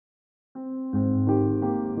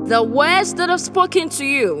The words that I've spoken to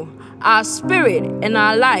you are spirit and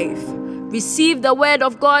are life. Receive the word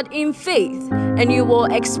of God in faith, and you will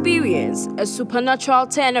experience a supernatural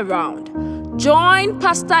turnaround. Join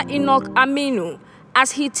Pastor Enoch Aminu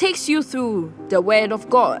as he takes you through the word of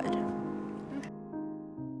God.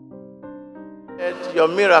 Your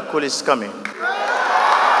miracle is coming. If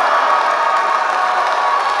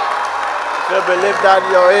you believe that,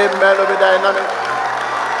 your amen will be dynamic.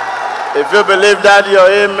 If you believe that, your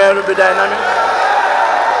amen will be dynamic.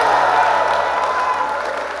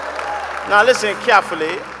 Now listen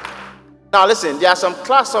carefully. Now listen, there are some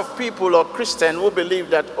class of people or Christians who believe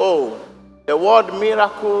that, the word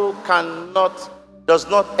miracle does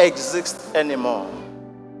not exist anymore.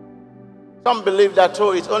 Some believe that,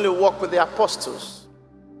 it only worked with the apostles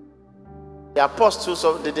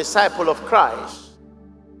of the disciple of Christ.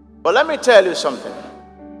 But let me tell you something.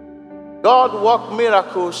 God works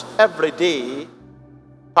miracles every day,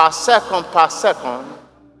 per second,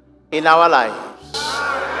 in our lives.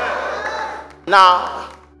 Now,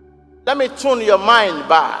 let me tune your mind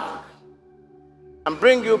back and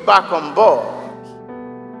bring you back on board.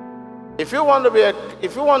 If you want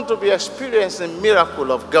to be experiencing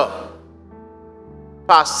miracle of God,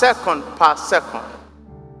 per second,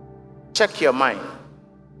 check your mind.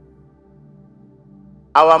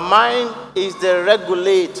 Our mind is the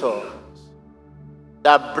regulator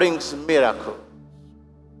that brings miracle.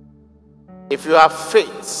 If you have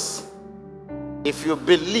faith, if you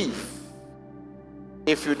believe,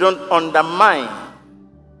 if you don't undermine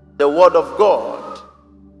the word of God,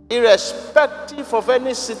 irrespective of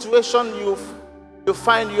any situation you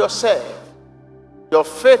find yourself, your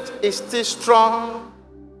faith is still strong,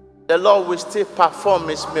 the Lord will still perform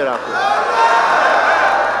his miracle.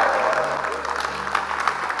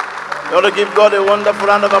 You want to give God a wonderful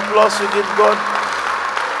round of applause? You give God.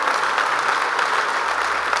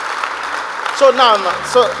 So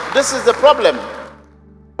this is the problem.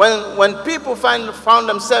 When people found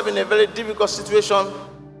themselves in a very difficult situation,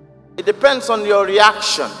 it depends on your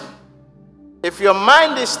reaction. If your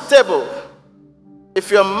mind is stable,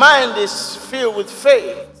 if your mind is filled with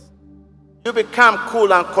faith, you become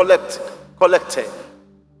cool and collected.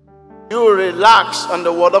 You relax on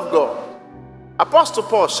the word of God. Apostle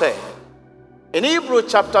Paul said in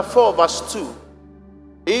Hebrews chapter 4 verse 2,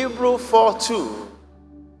 Hebrews 4:2,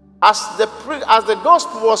 as the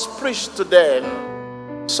gospel was preached to them,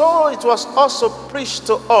 so it was also preached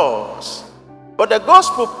to us. But the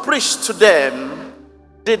gospel preached to them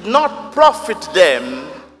did not profit them,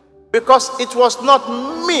 because it was not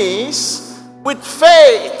mixed with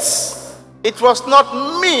faith. It was not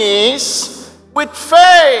mixed with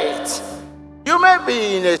faith. You may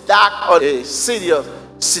be in a dark or a serious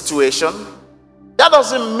situation. That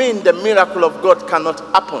doesn't mean the miracle of God cannot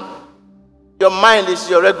happen. Your mind is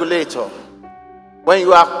your regulator. When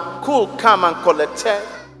you are cool, calm, and collected,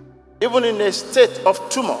 even in a state of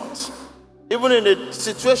tumult, even in a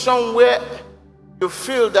situation where you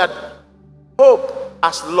feel that hope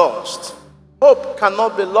has lost, hope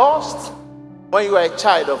cannot be lost when you are a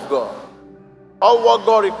child of God. All what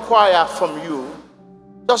God requires from you,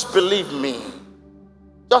 just believe me.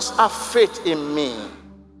 Just have faith in me.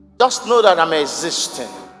 Just know that I'm existing.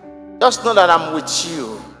 Just know that I'm with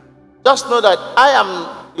you. Just know that I am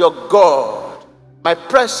your God. My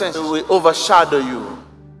presence will overshadow you.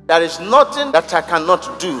 There is nothing that I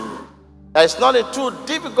cannot do. There is nothing too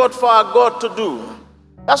difficult for our God to do.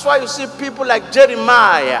 That's why you see people like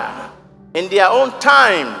Jeremiah, in their own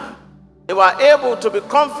time, they were able to be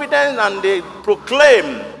confident and they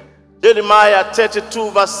proclaimed Jeremiah 32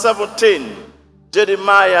 verse 17.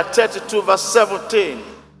 Jeremiah 32 verse 17.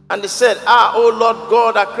 And they said, O Lord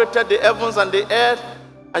God, I created the heavens and the earth,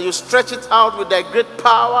 and you stretch it out with thy great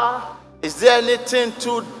power. Is there anything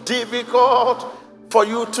too difficult for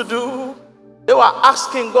you to do? They were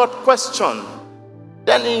asking God questions.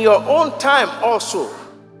 Then in your own time also,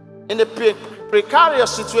 in the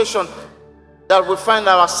precarious situation that we find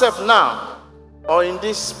ourselves now, or in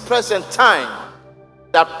this present time,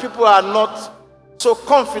 that people are not so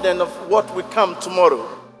confident of what will come tomorrow.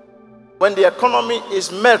 When the economy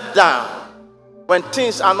is melted down, when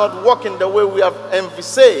things are not working the way we have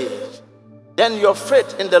envisaged, then your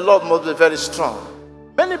faith in the Lord must be very strong.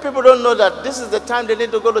 Many people don't know that this is the time they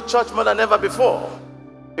need to go to church more than ever before,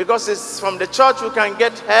 because it's from the church you can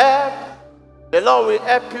get help. The Lord will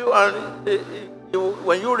help you, and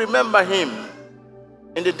when you remember him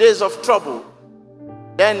in the days of trouble,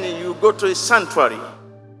 then you go to his sanctuary.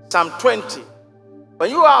 Psalm 20.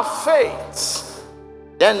 When you have faith,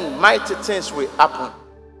 then mighty things will happen.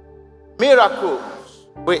 Miracles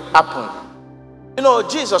will happen. You know,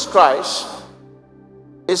 Jesus Christ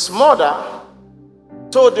His mother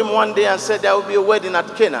told him one day and said there will be a wedding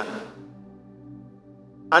at Canaan.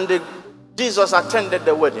 And Jesus attended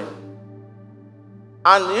the wedding.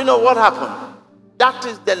 And you know what happened? That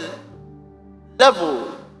is the level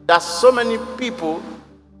that so many people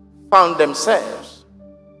found themselves.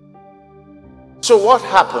 So what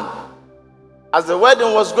happened? As the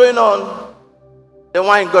wedding was going on, the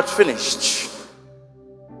wine got finished.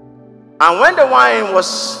 And when the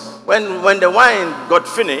wine got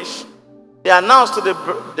finished, they announced to the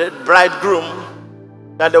bridegroom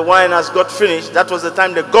that the wine has got finished. That was the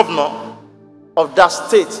time the governor of that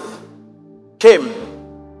state came.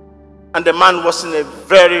 And the man was in a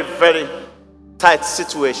very, very tight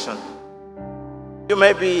situation. You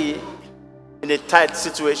may be in a tight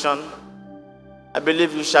situation. I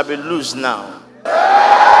believe you shall be loose now.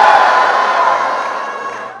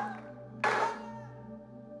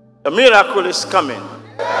 The miracle is coming.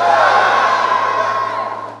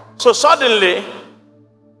 So suddenly,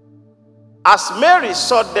 as Mary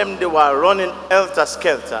saw them, they were running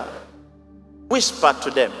helter-skelter, whispered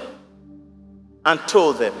to them and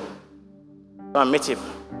told them, "Go and meet him.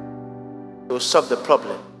 He will solve the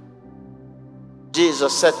problem."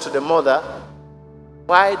 Jesus said to the mother,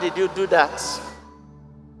 "Why did you do that?"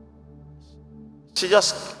 She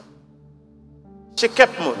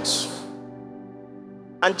kept mute.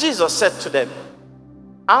 And Jesus said to them,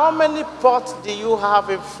 "How many pots do you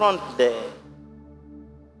have in front there?"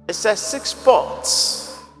 They said, 6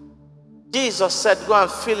 pots. Jesus said, "Go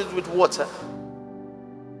and fill it with water."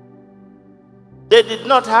 They did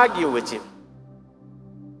not argue with him.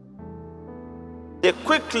 They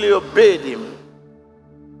quickly obeyed him.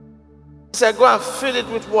 He said, "Go and fill it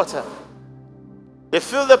with water." They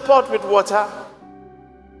filled the pot with water.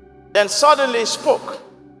 Then suddenly he spoke.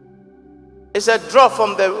 He said, "Draw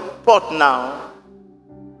from the pot now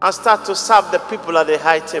and start to serve the people at the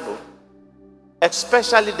high table,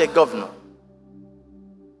 especially the governor."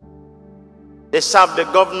 They served the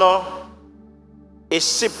governor. He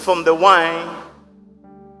sipped from the wine.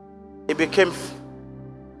 He became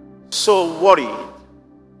so worried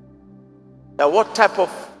that what type of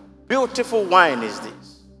beautiful wine is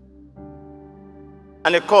this?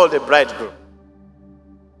 And he called the bridegroom.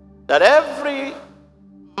 That every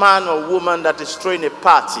man or woman that is throwing a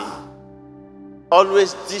party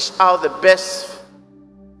always dish out the best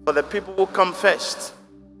for the people who come first,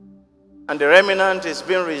 and the remnant is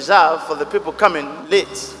being reserved for the people coming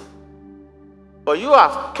late. But you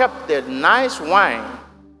have kept the nice wine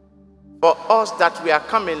for us that we are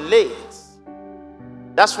coming late.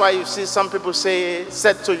 That's why you see some people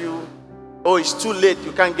said to you, "Oh, it's too late,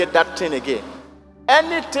 you can't get that thing again."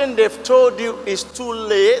 Anything they've told you is too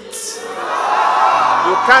late,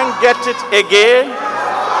 you can't get it again.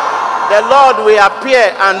 The Lord will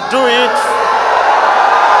appear and do it.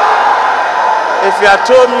 If you are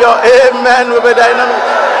told me your amen will be dynamic.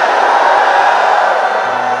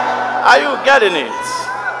 Are you getting it?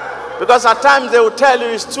 Because at times they will tell you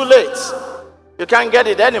it's too late. You can't get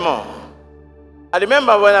it anymore. I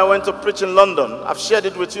remember when I went to preach in London. I've shared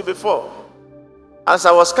it with you before. As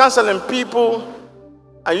I was counseling people,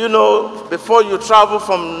 and you know, before you travel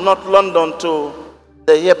from North London to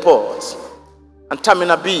the airport, and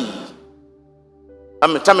Terminal B,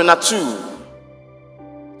 Terminal 2,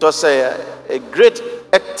 it was a great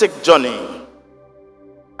hectic journey.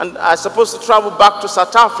 And I was supposed to travel back to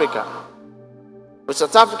South Africa with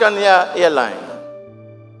South African Airline.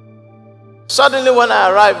 Suddenly when I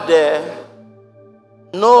arrived there,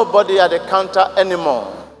 nobody at the counter anymore.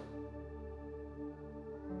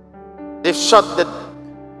 They've shut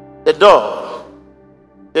the door.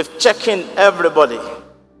 They've checked in everybody.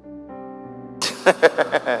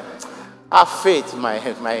 Have faith, my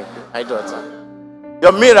daughter.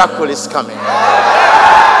 Your miracle is coming.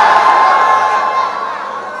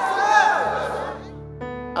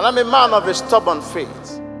 And I'm a man of a stubborn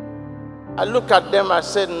faith. I look at them, I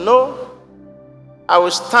said, "No, I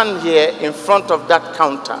will stand here in front of that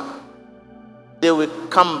counter. They will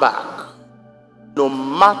come back. No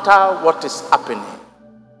matter what is happening,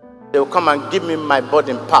 they will come and give me my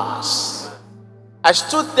boarding pass." I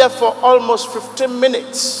stood there for almost 15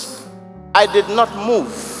 minutes. I did not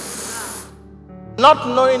move, not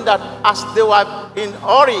knowing that as they were in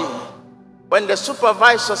hurry, when the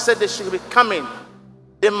supervisor said they should be coming,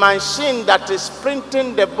 the machine that is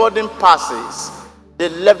printing the boarding passes, they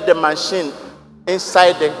left the machine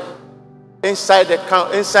inside the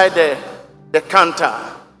counter.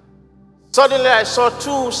 Suddenly I saw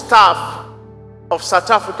 2 staff of South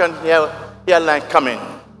African Airline coming,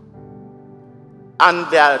 and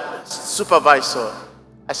their supervisor.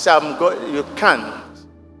 I said,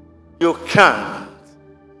 "You can't.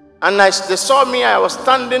 And they saw me, I was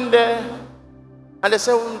standing there, and they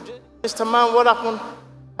said, Mr. Man, what happened?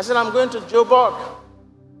 I said, I'm going to Joburg.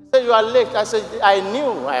 They said, you are late. I said, I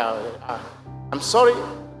knew. I'm sorry.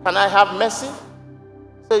 Can I have mercy?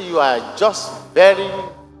 I said, you are just very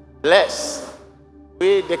blessed.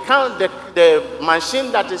 The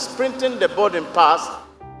machine that is printing the boarding pass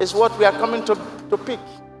is what we are coming to pick.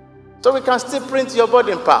 So we can still print your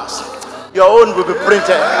boarding pass. Your own will be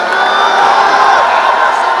printed.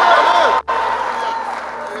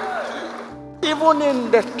 Even in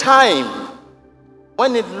the time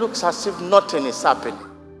when it looks as if nothing is happening,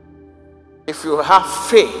 if you have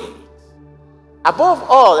faith, above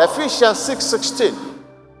all, Ephesians 6:16,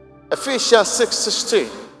 Ephesians 6:16,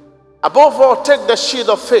 above all, take the shield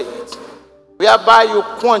of faith, whereby you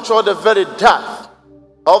quench all the very depth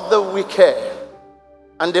of the wicked.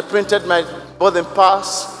 And they printed my boarding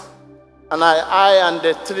pass, and I and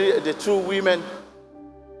the two women,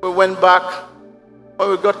 we went back. When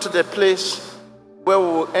we got to the place where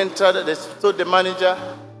we entered, they told the manager,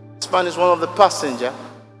 this man is one of the passengers.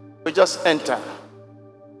 We just entered.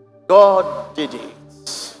 God did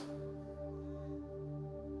it.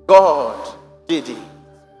 God did it.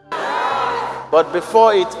 But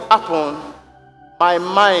before it happened, my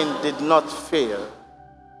mind did not fail.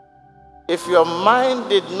 If your mind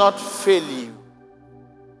did not fail you,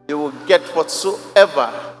 you will get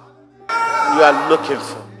whatsoever you are looking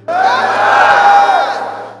for.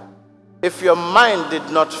 If your mind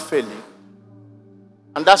did not fail you.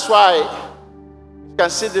 And that's why you can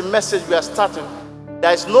see the message we are starting.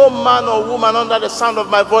 There is no man or woman under the sound of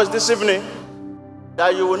my voice this evening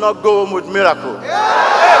that you will not go home with miracle.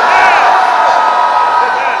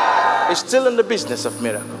 He's still in the business of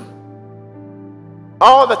miracle.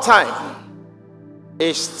 All the time,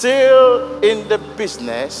 he's still in the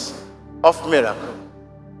business of miracle.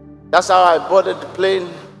 That's how I boarded the plane.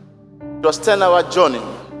 It was a 10-hour journey.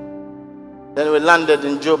 Then we landed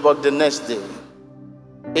in Joburg the next day.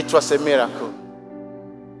 It was a miracle.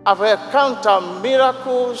 I've encountered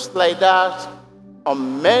miracles like that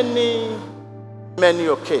on many, many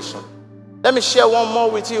occasions. Let me share one more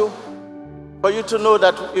with you for you to know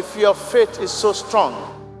that if your faith is so strong.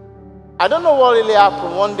 I don't know what really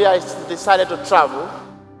happened. One day I decided to travel.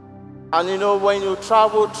 And you know, when you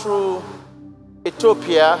travel through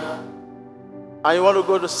Ethiopia and you want to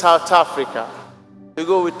go to South Africa, you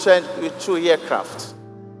go with two aircraft.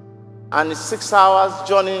 And it's 6 hours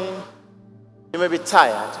journey. You may be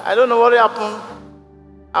tired. I don't know what happened.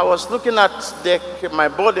 I was looking at my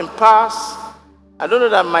boarding pass. I don't know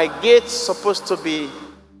that my gate's supposed to be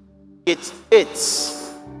gate 8.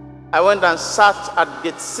 I went and sat at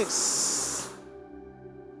gate 6.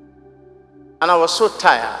 And I was so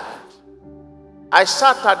tired. I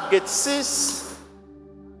sat at gate 6.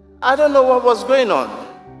 I don't know what was going on.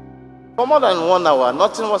 For more than 1 hour,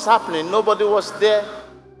 nothing was happening. Nobody was there.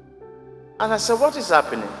 And I said, what is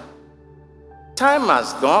happening? Time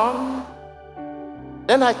has gone.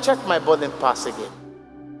 Then I checked my boarding pass again.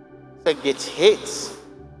 I said, gate 8.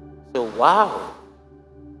 So, wow.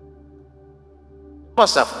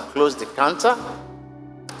 Must have closed the counter.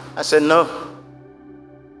 I said, no.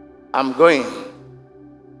 I'm going.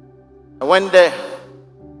 I went there.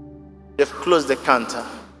 They've closed the counter.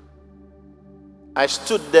 I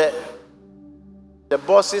stood there. The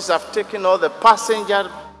bosses have taken all the passengers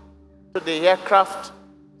to the aircraft.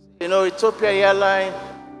 You know, Ethiopia Airline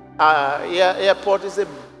airport is a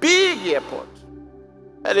big airport.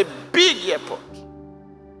 Very big airport.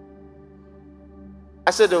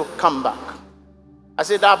 I said, they'll come back. I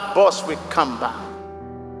said, that bus will come back.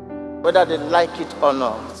 Whether they like it or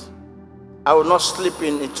not. I will not sleep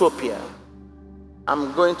in Ethiopia.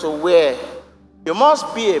 I'm going to where? You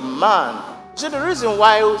must be a man. See, the reason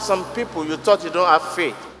why some people, you thought you don't have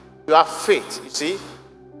faith. You have faith, you see.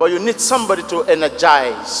 But you need somebody to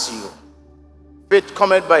energize you. Faith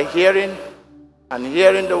cometh by hearing, and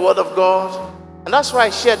hearing the word of God. And that's why I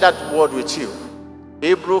shared that word with you.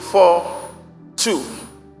 Hebrews 4:2.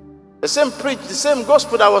 The same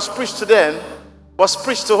gospel that was preached to them was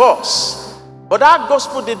preached to us. But that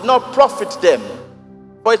gospel did not profit them.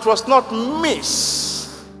 For it was not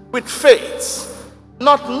mixed with faith.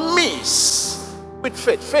 Not mixed with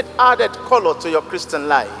faith. Faith added color to your Christian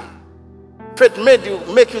life. Faith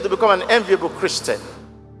make you to become an enviable Christian.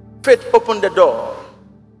 Faith opened the door.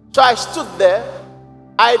 So I stood there.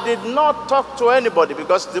 I did not talk to anybody,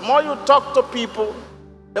 because the more you talk to people,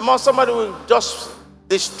 the more somebody will just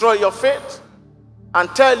destroy your faith and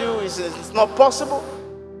tell you it's not possible.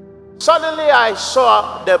 Suddenly I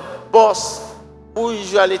saw the boss who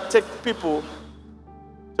usually take people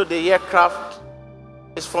to the aircraft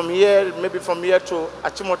It's from here, maybe from here to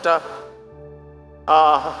Achimota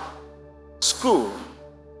school.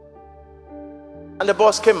 And the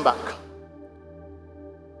bus came back.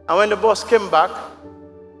 And when the bus came back,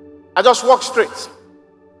 I just walked straight.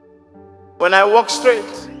 When I walked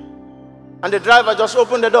straight, and the driver just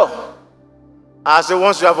opened the door. I said,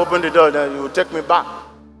 once you have opened the door, then you will take me back.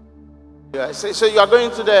 Yeah, I said, so you are going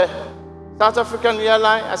to the South African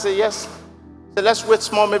airline? I said, yes. I said, let's wait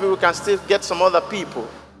small, maybe we can still get some other people.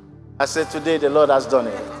 I said, today the Lord has done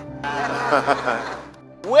it.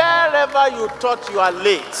 Wherever you thought you are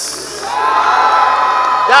late,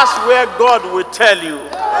 that's where God will tell you,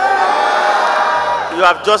 you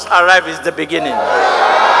have just arrived, is the beginning.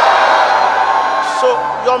 So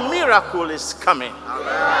your miracle is coming.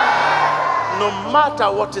 No matter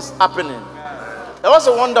what is happening. There was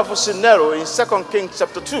a wonderful scenario in 2 Kings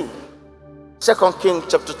chapter 2. 2 Kings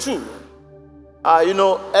chapter 2.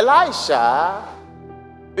 Elisha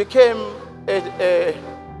became a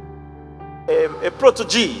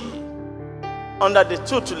protege under the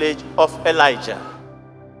tutelage of Elijah.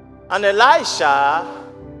 And Elisha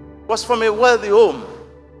was from a wealthy home.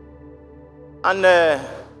 And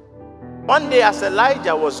one day as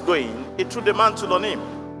Elijah was going, he threw the mantle on him.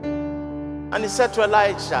 And he said to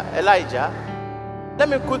Elijah, let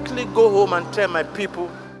me quickly go home and tell my people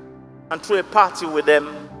and throw a party with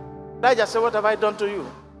them. Elijah said, what have I done to you?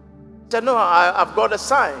 He said, no, I've got a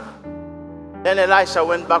sign. Then Elisha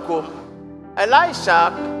went back home.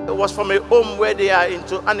 Elisha was from a home where they are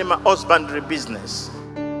into animal husbandry business.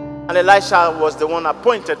 And Elisha was the one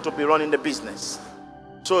appointed to be running the business.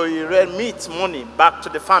 So he remits money back to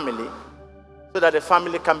the family so that the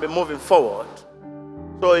family can be moving forward.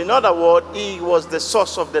 So in other words, he was the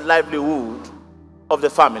source of the livelihood of the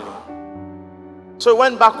family. So he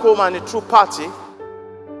went back home and he threw a party.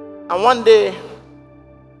 And one day,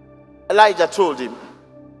 Elijah told him,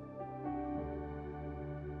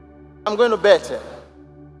 I'm going to Bethel.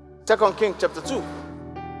 2 Kings chapter 2.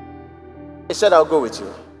 He said, I'll go with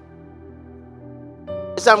you.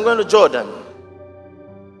 He said, I'm going to Jordan.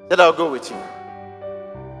 He said, I'll go with you.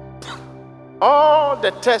 All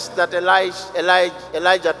the tests that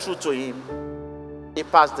Elijah threw to him, he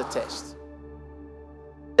passed the test.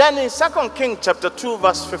 Then in 2 Kings chapter 2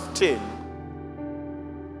 verse 15,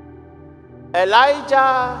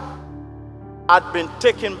 Elijah had been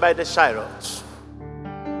taken by the chariots.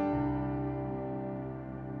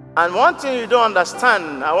 And one thing you don't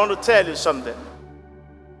understand, I want to tell you something.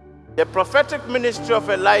 The prophetic ministry of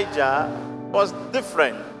Elijah was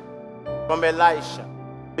different from Elisha,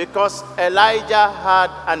 because Elijah had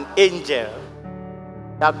an angel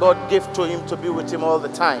that God gave to him to be with him all the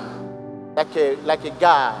time, like a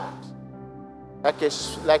guard, like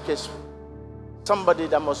a somebody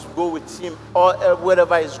that must go with him or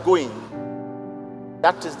wherever he's going.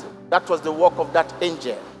 That was the work of that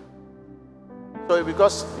angel. So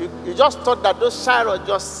because you just thought that those chariots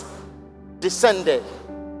just descended,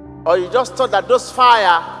 or you just thought that those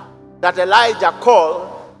fire that Elijah called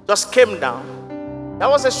just came down. There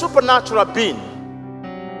was a supernatural being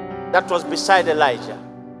that was beside Elijah.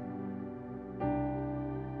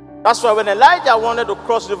 That's why when Elijah wanted to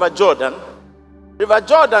cross River Jordan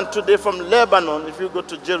today from Lebanon, if you go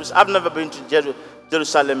to Jerusalem, I've never been to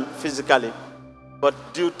Jerusalem physically, but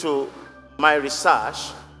due to my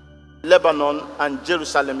research, Lebanon and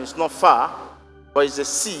Jerusalem is not far, but it's a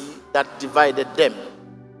sea that divided them.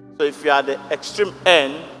 So if you are at the extreme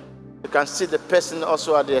end, you can see the person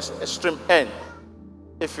also at the extreme end,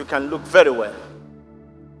 if you can look very well.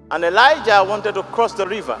 And Elijah wanted to cross the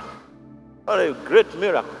river. What a great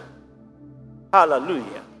miracle.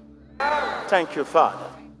 Hallelujah. Thank you, Father.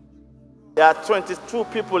 There are 22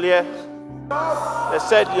 people here. They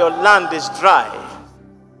said your land is dry,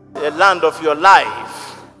 the land of your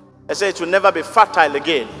life. They said it will never be fertile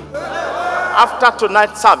again. After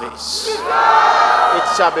tonight's service,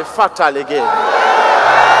 it shall be fertile again.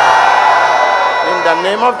 In the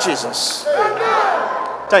name of Jesus.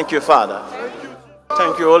 Thank you, Father.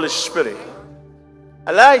 Thank you, Holy Spirit.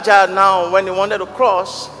 Elijah now, when he wanted to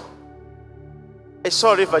cross, he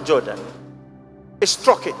saw River Jordan. He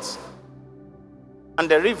struck it, and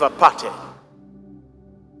the river parted.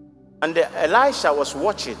 And Elisha was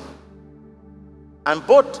watching. And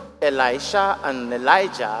both Elisha and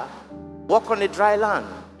Elijah walk on a dry land.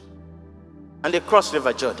 And they cross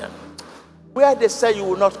River Jordan, where they say you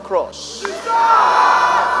will not cross.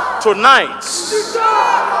 Tonight,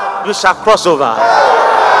 you shall cross over.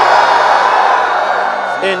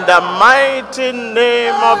 In the mighty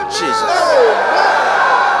name of Jesus.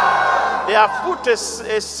 They have put a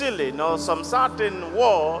ceiling or some certain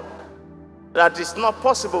wall that is not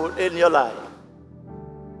possible in your life.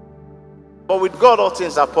 but with God all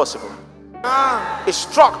things are possible. It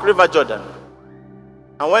struck River Jordan.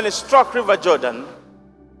 And when it struck River Jordan,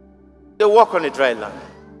 they walked on the dry land.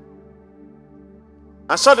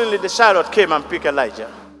 And suddenly the chariot came and picked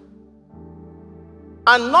Elijah.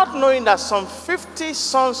 And not knowing that some 50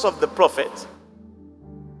 sons of the prophet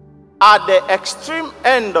at the extreme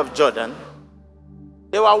end of Jordan,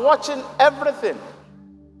 they were watching everything,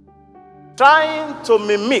 trying to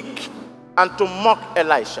mimic and to mock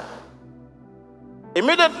Elisha.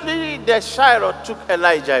 Immediately the chariot took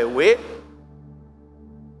Elijah away.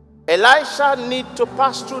 Elisha need to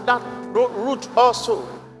pass through that route also.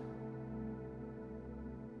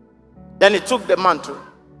 Then he took the mantle.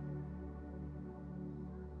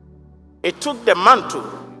 He took the mantle.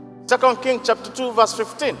 2 Kings chapter 2 verse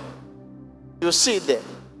 15. You see it there.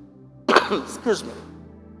 Excuse me.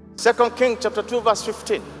 2 Kings chapter 2 verse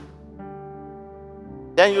 15.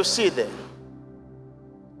 Then you see it there.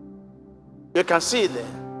 You can see it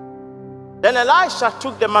there. Then Elisha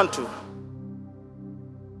took the mantle.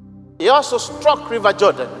 He also struck River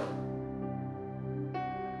Jordan.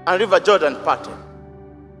 And River Jordan parted.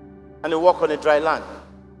 And he walked on a dry land.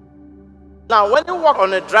 Now, when he walked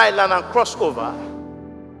on a dry land and crossed over,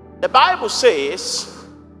 the Bible says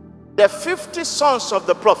the 50 sons of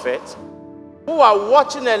the prophet who are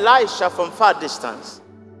watching Elisha from far distance,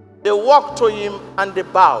 they walked to him and they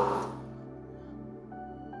bowed.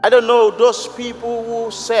 I don't know those people who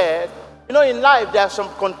said, you know, in life there's some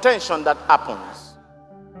contention that happens.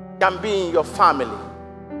 It can be in your family.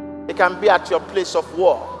 It can be at your place of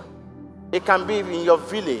work. It can be in your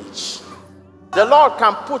village. The Lord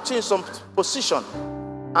can put you in some position.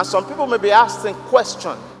 And some people may be asking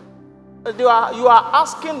questions. You are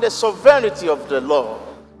asking the sovereignty of the Lord.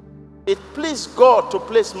 It pleased God to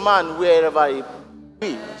place man wherever he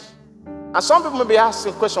is. And some people may be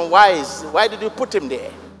asking questions, why did you put him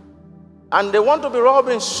there? And they want to be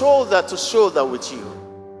rubbing shoulder to shoulder with you.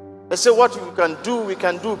 They say, what you can do, we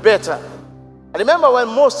can do better. I remember when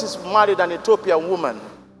Moses married an Ethiopian woman,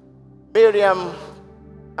 Miriam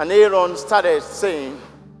and Aaron started saying,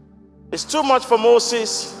 it's too much for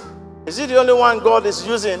Moses. Is he the only one God is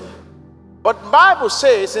using? But the Bible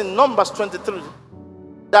says in Numbers 23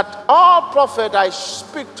 that all prophets I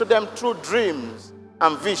speak to them through dreams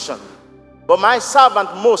and vision. But my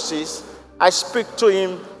servant Moses, I speak to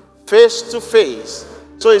him face to face.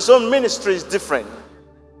 So his own ministry is different.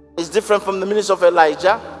 It's different from the ministry of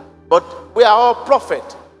Elijah, but we are all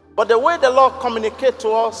prophets. But the way the Lord communicates to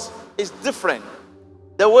us is different.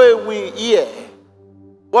 The way we hear,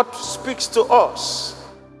 what speaks to us,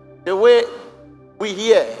 the way we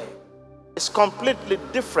hear is completely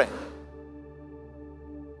different.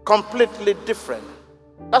 Completely different.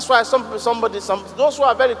 That's why those who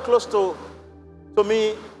are very close to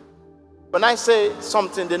me, when I say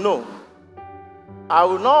something, they know. I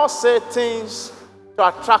will not say things to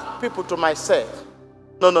attract people to myself.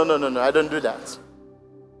 No, I don't do that.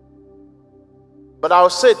 But I will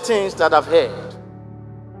say things that I've heard.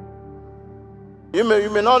 You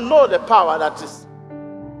may not know the power that is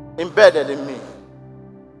embedded in me.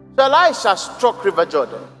 So Elisha struck River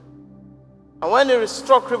Jordan. And when he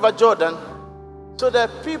struck River Jordan, so the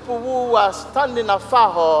people who were standing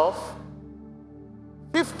afar off,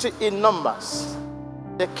 50 in numbers,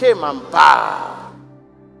 they came and bowed.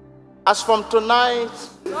 As from tonight,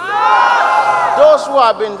 those who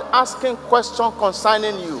have been asking questions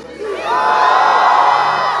concerning you,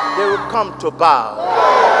 they will come to bow.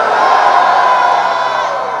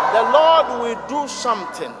 The Lord will do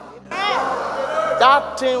something.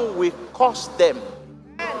 That thing will cause them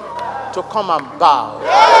to come and bow.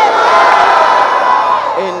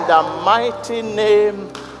 In the mighty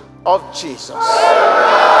name of Jesus.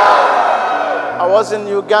 I was in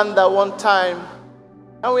Uganda one time,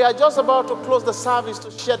 and we are just about to close the service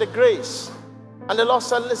to share the grace. And the Lord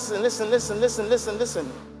said, listen.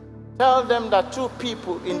 Tell them that two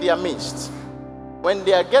people in their midst, when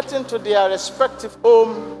they are getting to their respective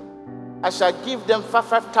home, I shall give them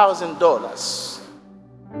 $5,000.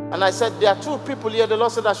 And I said, there are two people here. The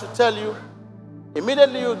Lord said, I should tell you,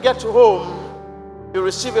 immediately you get to home, you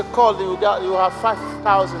receive a call, you have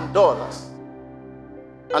 $5,000.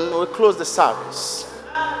 And we close the service.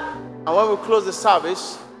 And when we closed the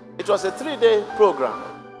service, it was a 3-day program.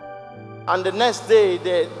 And the next day,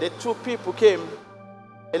 the two people came.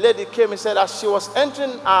 A lady came and said, as she was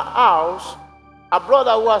entering our house, a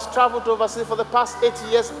brother who has traveled overseas for the past 8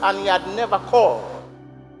 years and he had never called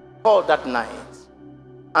that night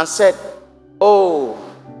and said, oh,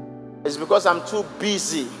 it's because I'm too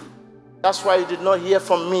busy. That's why you did not hear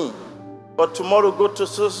from me. But tomorrow go to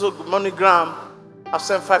social MoneyGram, I'll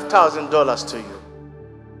send $5,000 to you.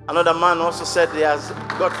 Another man also said he has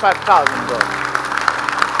got $5,000.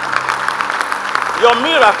 Your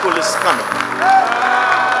miracle is coming.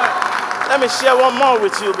 Let me share one more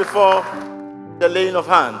with you before the laying of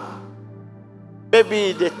hand.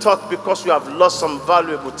 Maybe they thought because you have lost some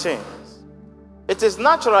valuable things. It is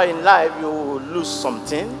natural in life you will lose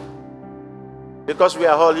something because we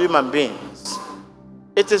are all human beings.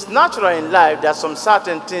 It is natural in life there are some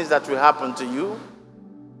certain things that will happen to you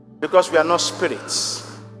because we are not spirits.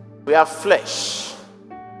 We have flesh,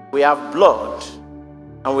 we have blood,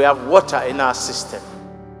 and we have water in our system.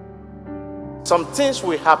 Some things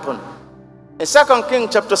will happen. In 2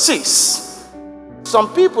 Kings chapter 6,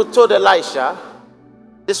 some people told Elisha,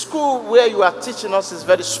 the school where you are teaching us is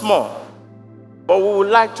very small, but we would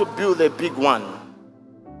like to build a big one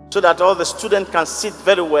so that all the students can sit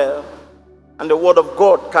very well and the word of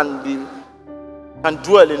God can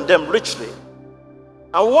dwell in them richly.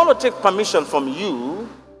 And we want to take permission from you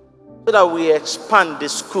so that we expand the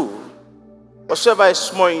school. Whatever is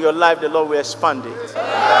small in your life, the Lord will expand it.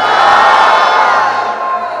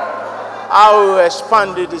 How we will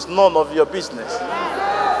expand it is none of your business.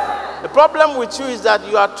 The problem with you is that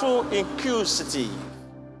you are too inquisitive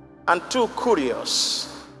and too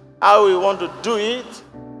curious. How we want to do it.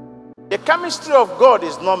 The chemistry of God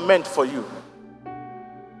is not meant for you.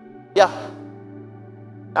 Yeah.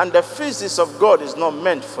 And the physics of God is not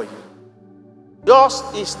meant for you. Yours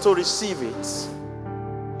is to receive it.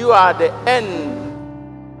 You are the end.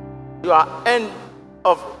 You are end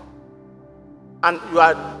of, and you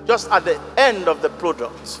are just at the end of the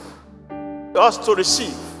product. Yours to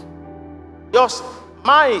receive. Yours,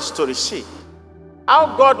 mine is to receive. How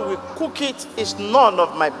God will cook it is none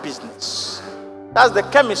of my business. That's the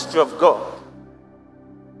chemistry of God.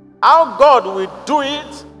 How God will do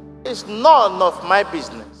it is none of my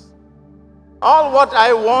business. All what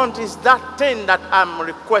I want is that thing that I'm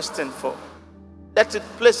requesting for. Let it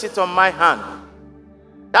place it on my hand.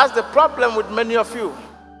 That's the problem with many of you.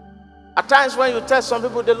 At times when you tell some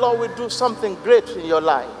people the Lord will do something great in your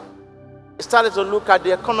life, you started to look at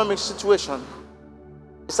the economic situation.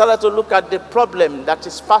 You started to look at the problem that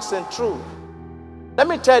is passing through. Let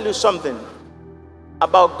me tell you something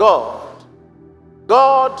about God.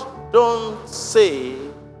 God don't say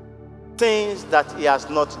things that he has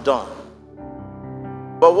not done.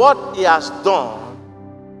 But what he has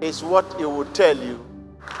done is what he will tell you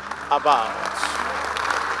about.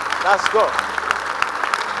 That's God.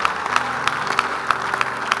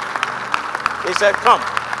 He said, come,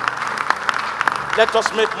 let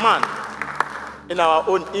us make man in our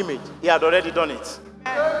own image. He had already done it.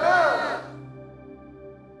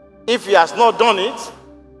 If he has not done it,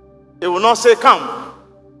 he will not say, come.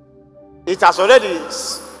 It has already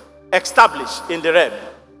established in the realm.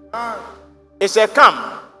 He said,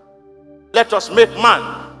 come, let us make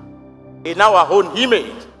man in our own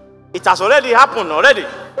image. It has already happened already.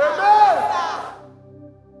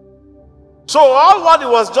 So all what he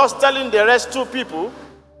was just telling the rest two people,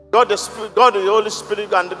 God the Spirit, God the Holy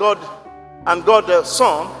Spirit, and God the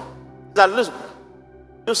Son, that listen,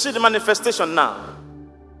 you see the manifestation now.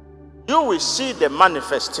 You will see the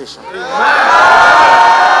manifestation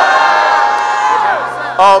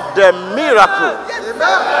of the miracle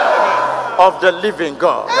of the living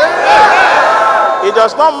God. It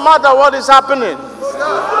does not matter what is happening.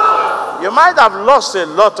 You might have lost a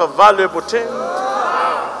lot of valuable things.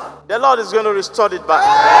 The Lord is going to restore it back.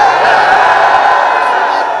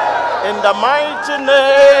 In the mighty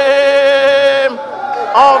name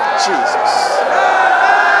of Jesus.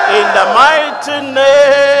 In the mighty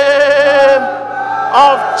name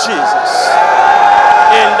of Jesus.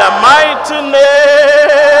 In the mighty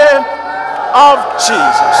name of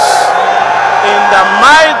Jesus. In the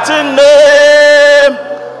mighty name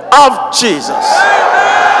of Jesus.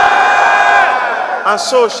 And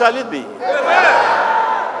so shall it be.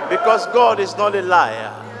 Because God is not a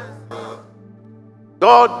liar.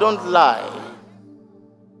 God don't lie.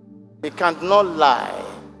 He cannot lie.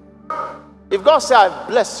 If God said, I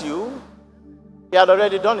bless you, he had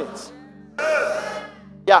already done it.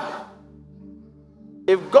 Yeah.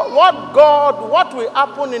 If God, what will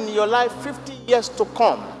happen in your life 50 years to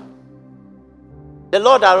come? The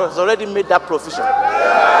Lord has already made that provision.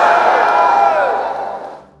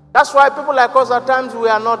 That's why people like us at times we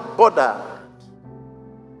are not bothered.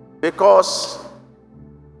 Because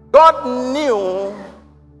God knew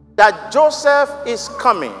that Joseph is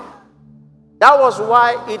coming. That was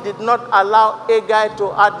why he did not allow Agai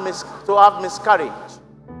to have miscarriage.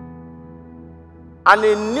 And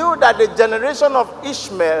he knew that the generation of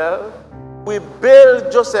Ishmael will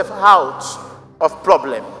bail Joseph out of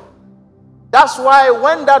problem. That's why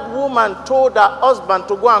when that woman told her husband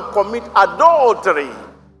to go and commit adultery,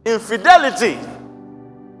 infidelity,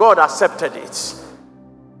 God accepted it.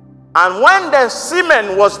 And when the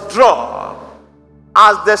semen was drawn,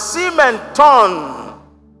 as the semen turned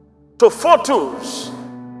to photos,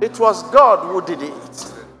 it was God who did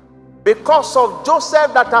it. Because of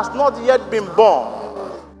Joseph that has not yet been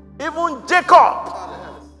born, even Jacob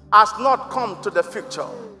has not come to the future.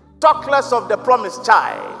 Talk less of the promised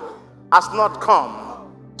child has not come.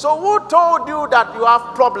 So who told you that you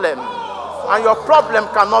have problem and your problem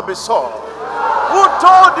cannot be solved? Who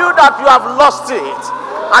told you that you have lost it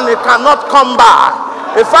and it cannot come back?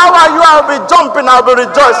 If I were you, I would be jumping, I would be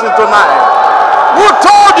rejoicing tonight. Who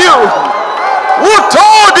told you? Who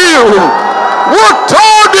told you? Who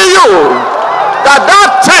told you that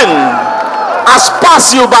that thing has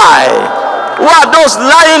passed you by? Who are those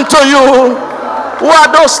lying to you? Who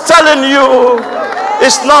are those telling you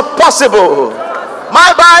it's not possible?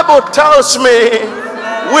 My Bible tells me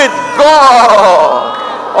with God,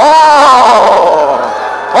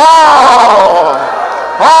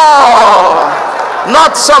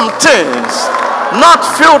 not some things, not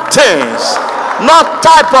few things, not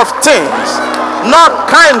type of things, not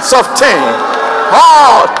kinds of things,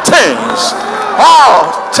 all things,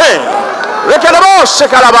 all things.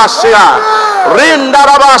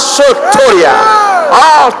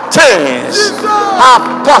 All things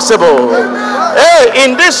are possible. Hey,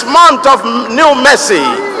 in this month of new mercy,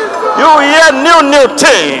 you hear new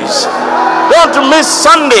things. Don't miss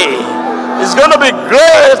Sunday. It's going to be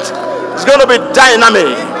great. It's going to be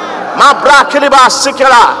dynamic. Mabrakiliba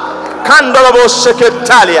sikela, kandalabo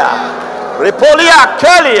seketalia, Ripolia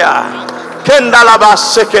kelia, kendalaba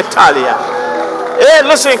seketalia. Hey,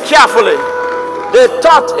 listen carefully. They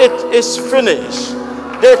thought it is finished.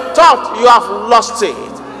 They thought you have lost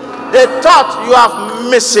it. They thought you have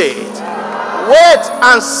missed it. Wait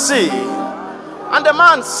and see. And the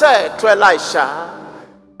man said to Elisha,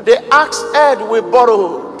 the axe head we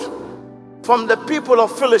borrowed from the people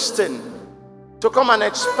of Philistine to come and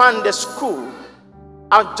expand the school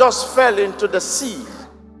and just fell into the sea.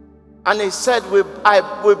 And he said, we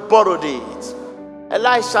borrowed it.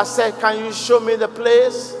 Elisha said, can you show me the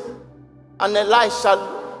place? And Elisha,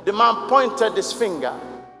 the man pointed his finger.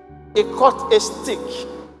 He caught a stick.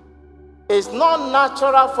 It's not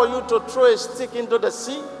natural for you to throw a stick into the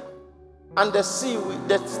sea and the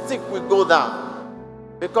stick will go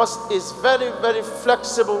down, because it's very, very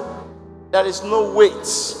flexible. There is no weight.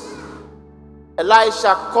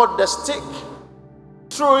 Elisha caught the stick,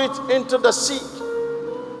 threw it into the sea,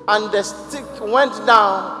 and the stick went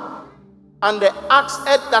down, and the axe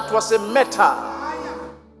head that was a metal,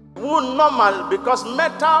 would normal, because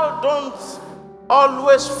metal don't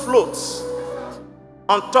always float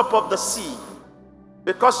on top of the sea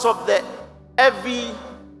because of the heavy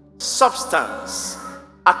substance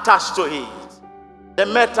attached to it. The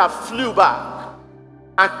metal flew back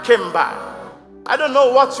and came back. I don't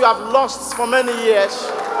know what you have lost for many years.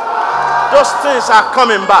 Those things are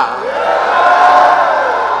coming back.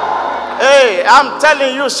 Hey, I'm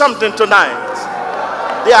telling you something tonight.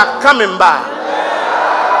 They are coming back.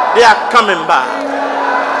 They are coming back.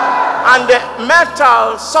 And the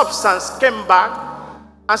metal substance came back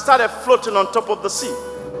and started floating on top of the sea.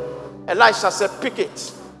 Elisha said, pick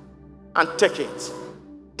it and take it.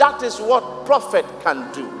 That is what prophet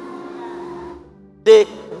can do. They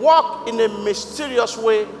walk in a mysterious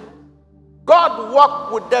way. God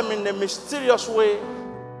walked with them in a mysterious way.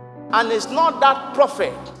 And it's not that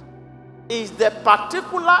prophet. It's the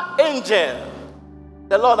particular angel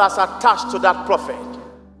the Lord has attached to that prophet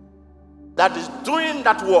that is doing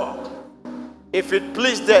that work. If it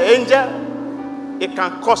please the angel, it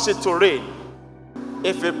can cause it to rain.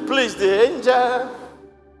 If it please the angel,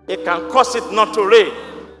 it can cause it not to rain.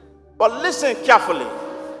 But listen carefully.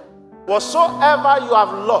 Whatsoever you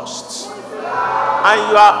have lost, and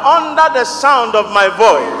you are under the sound of my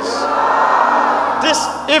voice, this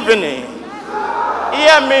evening,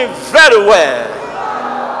 hear me very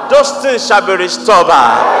well. Those things shall be restored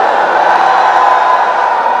back.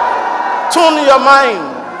 Tune your mind.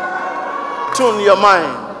 Tune your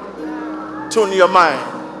mind. Tune your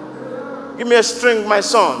mind. Give me a string, my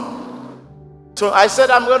son. I said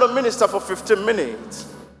I'm going to minister for 15 minutes.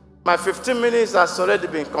 My 15 minutes has already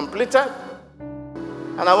been completed.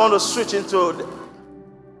 And I want to switch into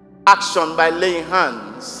action by laying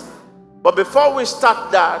hands. But before we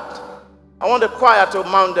start that, I want the choir to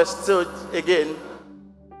mount the stage again.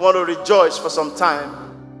 I want to rejoice for some time.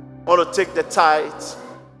 I want to take the tithe.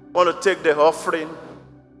 I want to take the offering.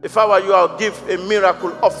 If I were you, I'll give a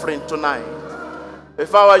miracle offering tonight.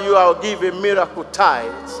 If I were you, I'll give a miracle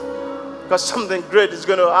tithe. because something great is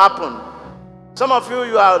going to happen. Some of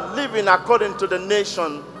you are living according to the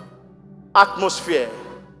nation atmosphere.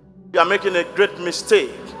 You are making a great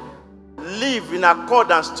mistake. Live in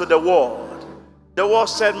accordance to the word. The word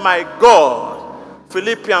said, my God,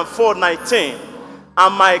 Philippians 4:19,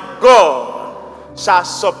 and my God shall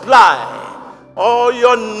supply all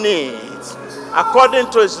your needs according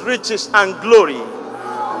to his riches and glory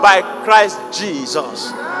by Christ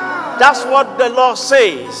Jesus. That's what the Lord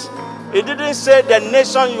says. It didn't say the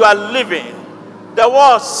nation you are living. The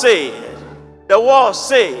word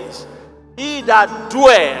says, he that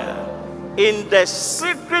dwell in the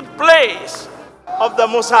secret place of the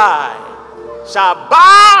Most High shall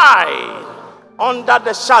abide under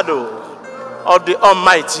the shadow of the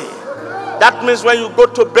Almighty. That means when you go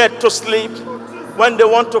to bed to sleep, when they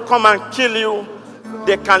want to come and kill you,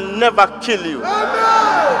 they can never kill you.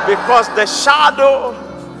 Because the shadow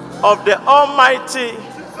of the Almighty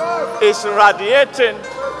is radiating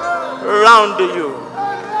around you.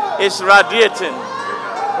 It's radiating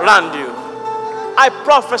around you. I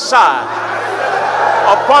prophesy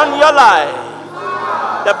upon your life.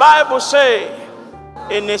 The Bible says,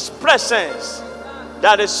 in his presence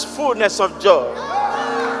there is fullness of joy.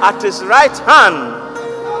 At his right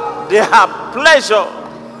hand they have pleasure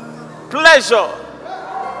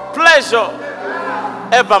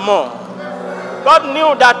evermore. God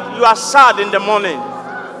knew that you are sad in the morning.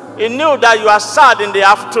 He knew that you are sad in the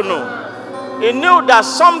afternoon. He knew that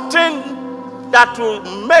something that will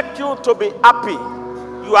make you to be happy,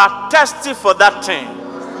 you are thirsty for that thing.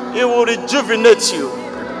 He will rejuvenate you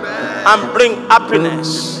and bring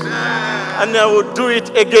happiness, and then will do it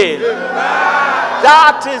again.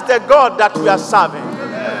 That is the God that we are serving.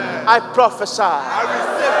 I prophesy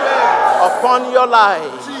upon your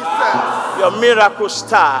life, your miracle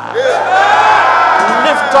star.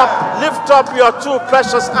 Lift up your two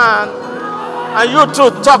precious hands, and you two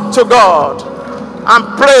talk to God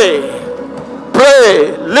and pray.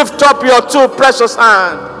 Lift up your two precious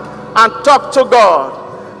hands and talk to God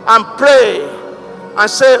and pray and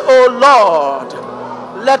say, oh Lord,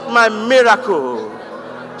 let my miracle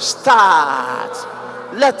start.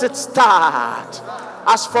 Let it start.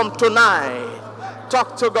 As from tonight,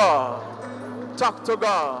 talk to God. Talk to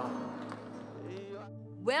God.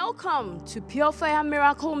 Welcome to Pure Fire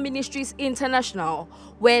Miracle Ministries International,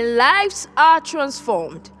 where lives are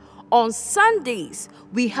transformed. On Sundays,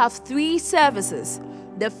 we have 3 services.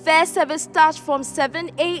 The first service starts from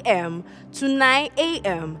 7 a.m. to 9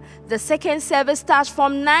 a.m. The second service starts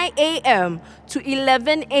from 9 a.m. to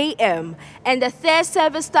 11 a.m. And the third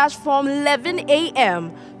service starts from 11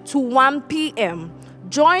 a.m. to 1 p.m.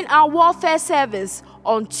 Join our warfare service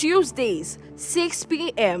on Tuesdays, 6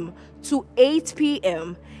 p.m. to 8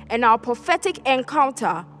 p.m. and our prophetic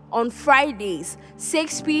encounter on Fridays,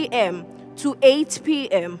 6 p.m. to 8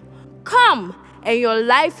 p.m. Come, and your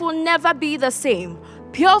life will never be the same.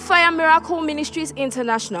 Pure Fire Miracle Ministries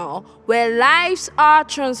International, where lives are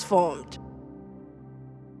transformed.